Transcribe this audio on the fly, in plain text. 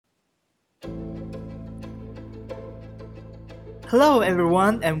Hello,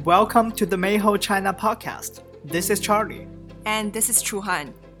 everyone, and welcome to the Mayho China podcast. This is Charlie. And this is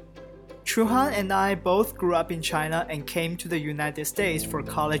Chuhan. Chuhan and I both grew up in China and came to the United States for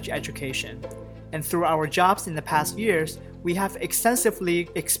college education. And through our jobs in the past years, we have extensively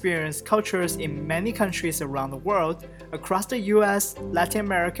experienced cultures in many countries around the world, across the US, Latin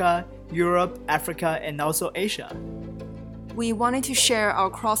America, Europe, Africa, and also Asia. We wanted to share our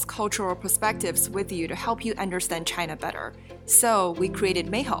cross-cultural perspectives with you to help you understand China better. So we created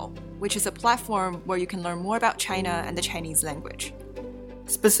Mayho, which is a platform where you can learn more about China and the Chinese language.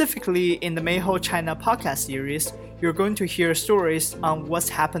 Specifically, in the Mayho China podcast series, you're going to hear stories on what's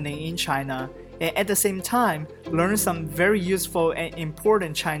happening in China and at the same time, learn some very useful and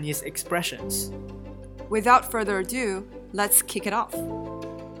important Chinese expressions. Without further ado, let's kick it off.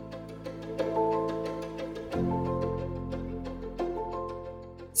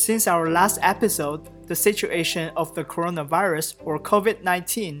 Since our last episode, the situation of the coronavirus or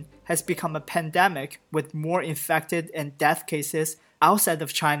COVID-19 has become a pandemic with more infected and death cases outside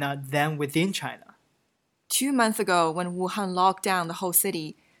of China than within China. 2 months ago, when Wuhan locked down the whole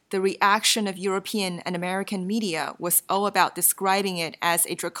city, the reaction of European and American media was all about describing it as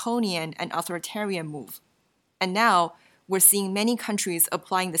a draconian and authoritarian move. And now, we're seeing many countries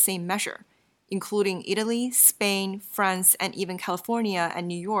applying the same measure, including Italy, Spain, France, and even California and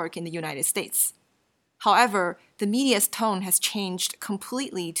New York in the United States. However, the media's tone has changed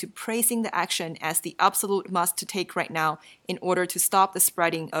completely to praising the action as the absolute must to take right now in order to stop the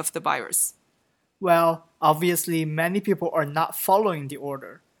spreading of the virus. Well, obviously many people are not following the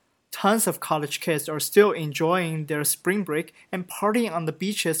order. Tons of college kids are still enjoying their spring break and partying on the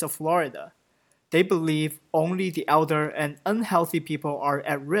beaches of Florida. They believe only the elder and unhealthy people are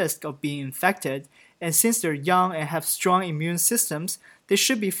at risk of being infected, and since they're young and have strong immune systems, they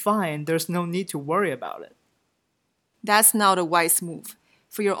should be fine. There's no need to worry about it. That's not a wise move.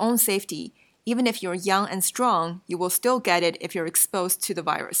 For your own safety, even if you're young and strong, you will still get it if you're exposed to the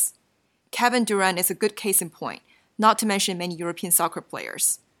virus. Kevin Durant is a good case in point, not to mention many European soccer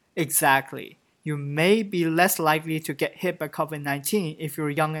players. Exactly. You may be less likely to get hit by COVID-19 if you're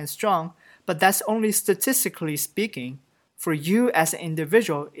young and strong, but that's only statistically speaking. For you as an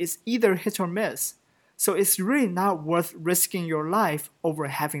individual, it's either hit or miss. So it's really not worth risking your life over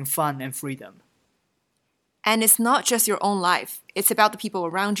having fun and freedom. And it's not just your own life, it's about the people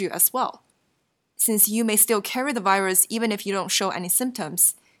around you as well. Since you may still carry the virus even if you don't show any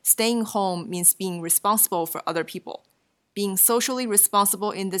symptoms, staying home means being responsible for other people. Being socially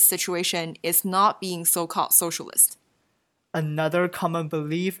responsible in this situation is not being so-called socialist. Another common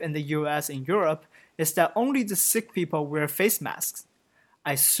belief in the US and Europe is that only the sick people wear face masks.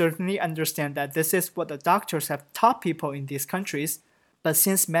 I certainly understand that this is what the doctors have taught people in these countries, but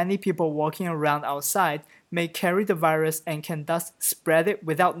since many people walking around outside may carry the virus and can thus spread it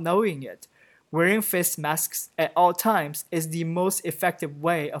without knowing it, wearing face masks at all times is the most effective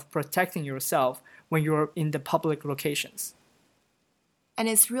way of protecting yourself when you're in the public locations. And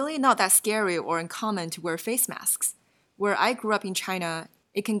it's really not that scary or uncommon to wear face masks. Where I grew up in China,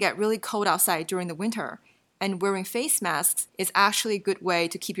 it can get really cold outside during the winter, and wearing face masks is actually a good way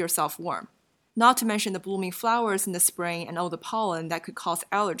to keep yourself warm. Not to mention the blooming flowers in the spring and all the pollen that could cause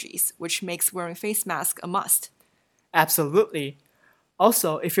allergies, which makes wearing face masks a must. Absolutely.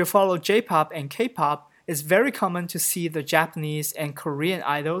 Also, if you follow J-pop and K-pop, it's very common to see the Japanese and Korean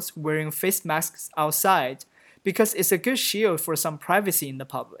idols wearing face masks outside because it's a good shield for some privacy in the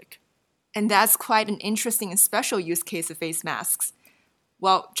public. And that's quite an interesting and special use case of face masks.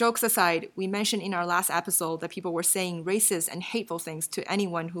 Well, jokes aside, we mentioned in our last episode that people were saying racist and hateful things to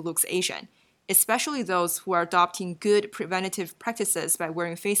anyone who looks Asian, especially those who are adopting good preventative practices by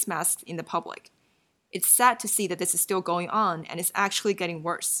wearing face masks in the public. It's sad to see that this is still going on and it's actually getting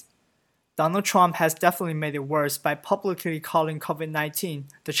worse. Donald Trump has definitely made it worse by publicly calling COVID-19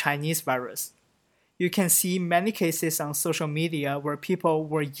 the Chinese virus. You can see many cases on social media where people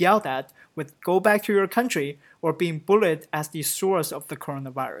were yelled at with "go back to your country" or being bullied as the source of the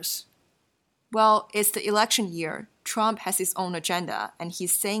coronavirus. Well, it's the election year. Trump has his own agenda, and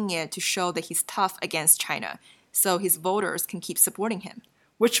he's saying it to show that he's tough against China, so his voters can keep supporting him.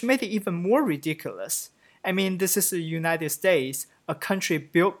 Which made it even more ridiculous. I mean, this is the United States, a country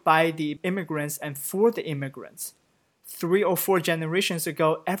built by the immigrants and for the immigrants. 3 or 4 generations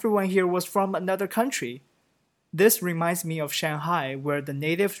ago, everyone here was from another country. This reminds me of Shanghai, where the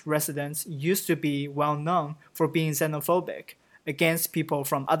native residents used to be well known for being xenophobic against people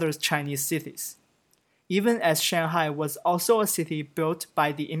from other Chinese cities. Even as Shanghai was also a city built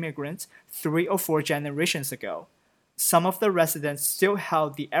by the immigrants 3 or 4 generations ago, some of the residents still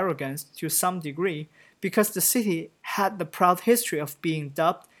held the arrogance to some degree because the city had the proud history of being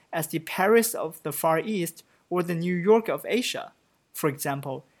dubbed as the Paris of the Far East or the New York of Asia. For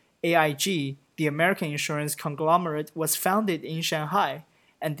example, AIG, the American insurance conglomerate, was founded in Shanghai,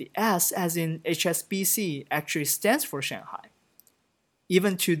 and the S as in HSBC actually stands for Shanghai.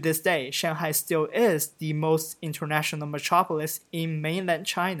 Even to this day, Shanghai still is the most international metropolis in mainland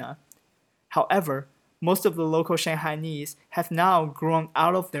China. However, most of the local Shanghainese have now grown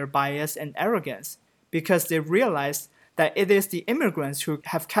out of their bias and arrogance because they realized that it is the immigrants who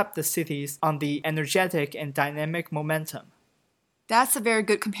have kept the cities on the energetic and dynamic momentum. That's a very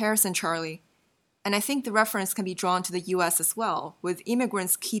good comparison, Charlie. And I think the reference can be drawn to the US as well, with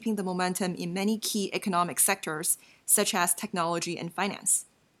immigrants keeping the momentum in many key economic sectors, such as technology and finance.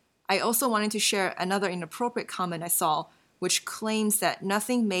 I also wanted to share another inappropriate comment I saw, which claims that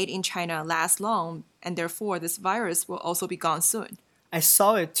nothing made in China lasts long, and therefore this virus will also be gone soon. I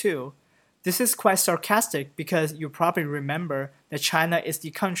saw it too. This is quite sarcastic because you probably remember that China is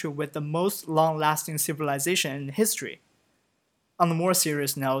the country with the most long-lasting civilization in history. On a more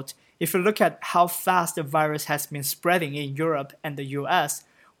serious note, if you look at how fast the virus has been spreading in Europe and the US,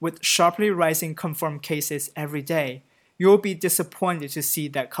 with sharply rising confirmed cases every day, you will be disappointed to see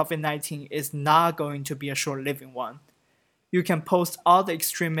that COVID-19 is not going to be a short-living one. You can post all the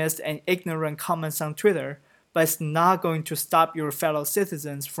extremist and ignorant comments on Twitter, but it's not going to stop your fellow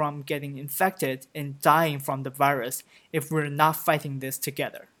citizens from getting infected and dying from the virus if we're not fighting this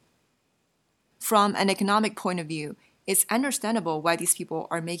together. From an economic point of view, it's understandable why these people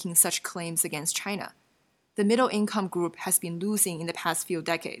are making such claims against China. The middle-income group has been losing in the past few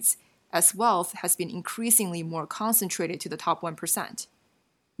decades, as wealth has been increasingly more concentrated to the top 1%.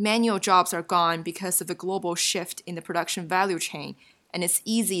 Manual jobs are gone because of the global shift in the production value chain, and it's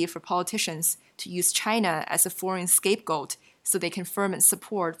easy for politicians to use China as a foreign scapegoat so they can ferment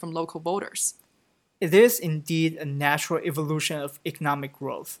support from local voters. It is indeed a natural evolution of economic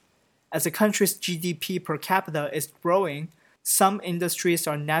growth. As a country's GDP per capita is growing, some industries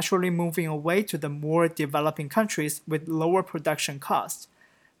are naturally moving away to the more developing countries with lower production costs.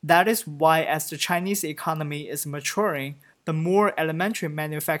 That is why, as the Chinese economy is maturing, the more elementary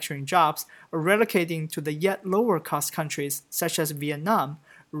manufacturing jobs are relocating to the yet lower cost countries such as Vietnam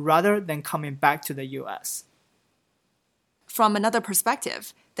rather than coming back to the US. From another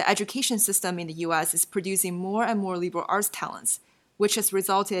perspective, the education system in the US is producing more and more liberal arts talents, which has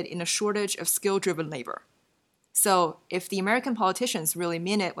resulted in a shortage of skill-driven labor. So, if the American politicians really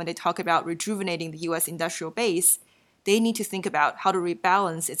mean it when they talk about rejuvenating the US industrial base, they need to think about how to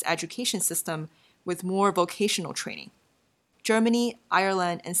rebalance its education system with more vocational training. Germany,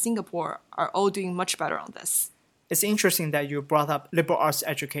 Ireland, and Singapore are all doing much better on this. It's interesting that you brought up liberal arts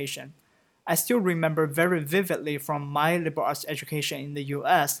education. I still remember very vividly from my liberal arts education in the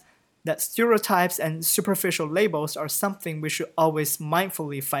US that stereotypes and superficial labels are something we should always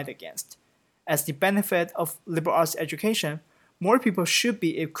mindfully fight against. As the benefit of liberal arts education, more people should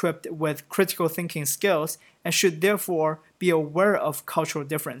be equipped with critical thinking skills and should therefore be aware of cultural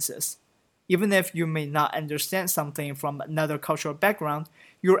differences. Even if you may not understand something from another cultural background,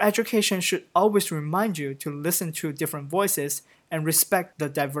 your education should always remind you to listen to different voices and respect the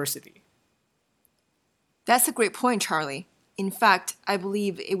diversity. That's a great point, Charlie. In fact, I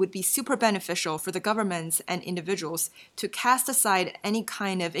believe it would be super beneficial for the governments and individuals to cast aside any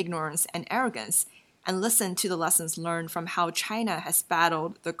kind of ignorance and arrogance and listen to the lessons learned from how China has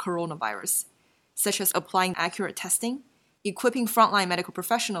battled the coronavirus, such as applying accurate testing, equipping frontline medical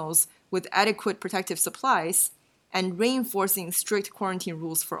professionals with adequate protective supplies, and reinforcing strict quarantine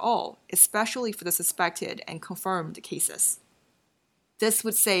rules for all, especially for the suspected and confirmed cases. This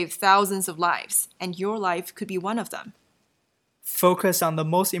would save thousands of lives, and your life could be one of them. Focus on the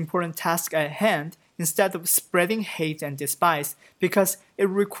most important task at hand instead of spreading hate and despise, because it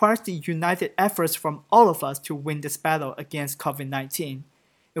requires the united efforts from all of us to win this battle against COVID-19.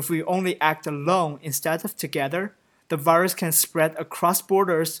 If we only act alone instead of together, the virus can spread across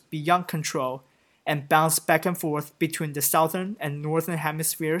borders beyond control and bounce back and forth between the southern and northern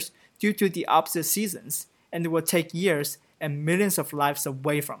hemispheres due to the opposite seasons, and it will take years and millions of lives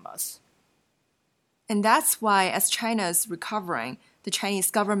away from us. And that's why, as China is recovering, the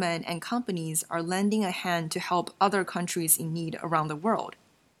Chinese government and companies are lending a hand to help other countries in need around the world.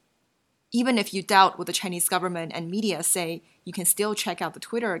 Even if you doubt what the Chinese government and media say, you can still check out the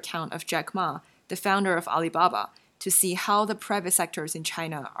Twitter account of Jack Ma, the founder of Alibaba, to see how the private sectors in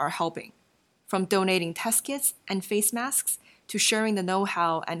China are helping, from donating test kits and face masks to sharing the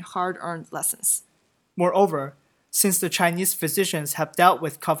know-how and hard-earned lessons. Moreover, since the Chinese physicians have dealt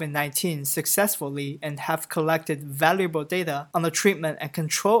with COVID-19 successfully and have collected valuable data on the treatment and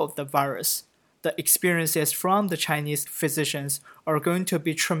control of the virus, the experiences from the Chinese physicians are going to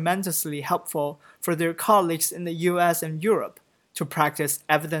be tremendously helpful for their colleagues in the US and Europe to practice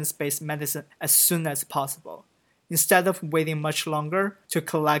evidence-based medicine as soon as possible, instead of waiting much longer to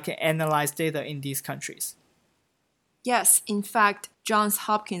collect and analyze data in these countries. Yes, in fact, Johns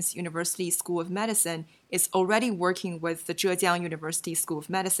Hopkins University School of Medicine is already working with the Zhejiang University School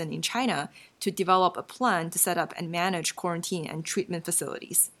of Medicine in China to develop a plan to set up and manage quarantine and treatment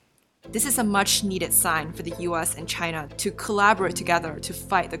facilities. This is a much-needed sign for the US and China to collaborate together to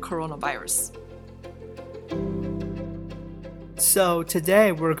fight the coronavirus. So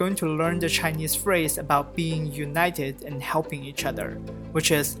today we're going to learn the Chinese phrase about being united and helping each other,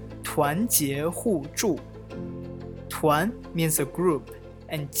 which is 团结互助. 团 means a group,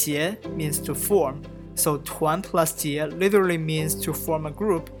 and 结 means to form. So 团 plus 结 literally means to form a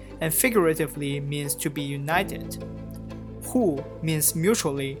group, and figuratively means to be united. 互 means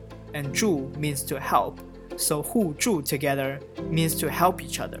mutually, and 助 means to help. So 互助 together means to help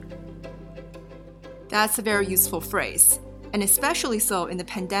each other. That's a very useful phrase, and especially so in the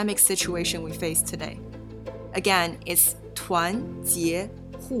pandemic situation we face today. Again, it's 团结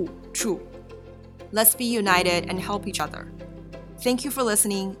互助. Let's be united and help each other. Thank you for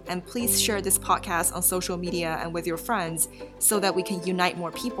listening, and please share this podcast on social media and with your friends so that we can unite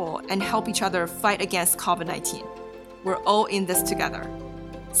more people and help each other fight against COVID-19. We're all in this together.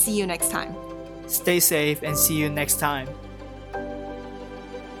 See you next time. Stay safe and see you next time.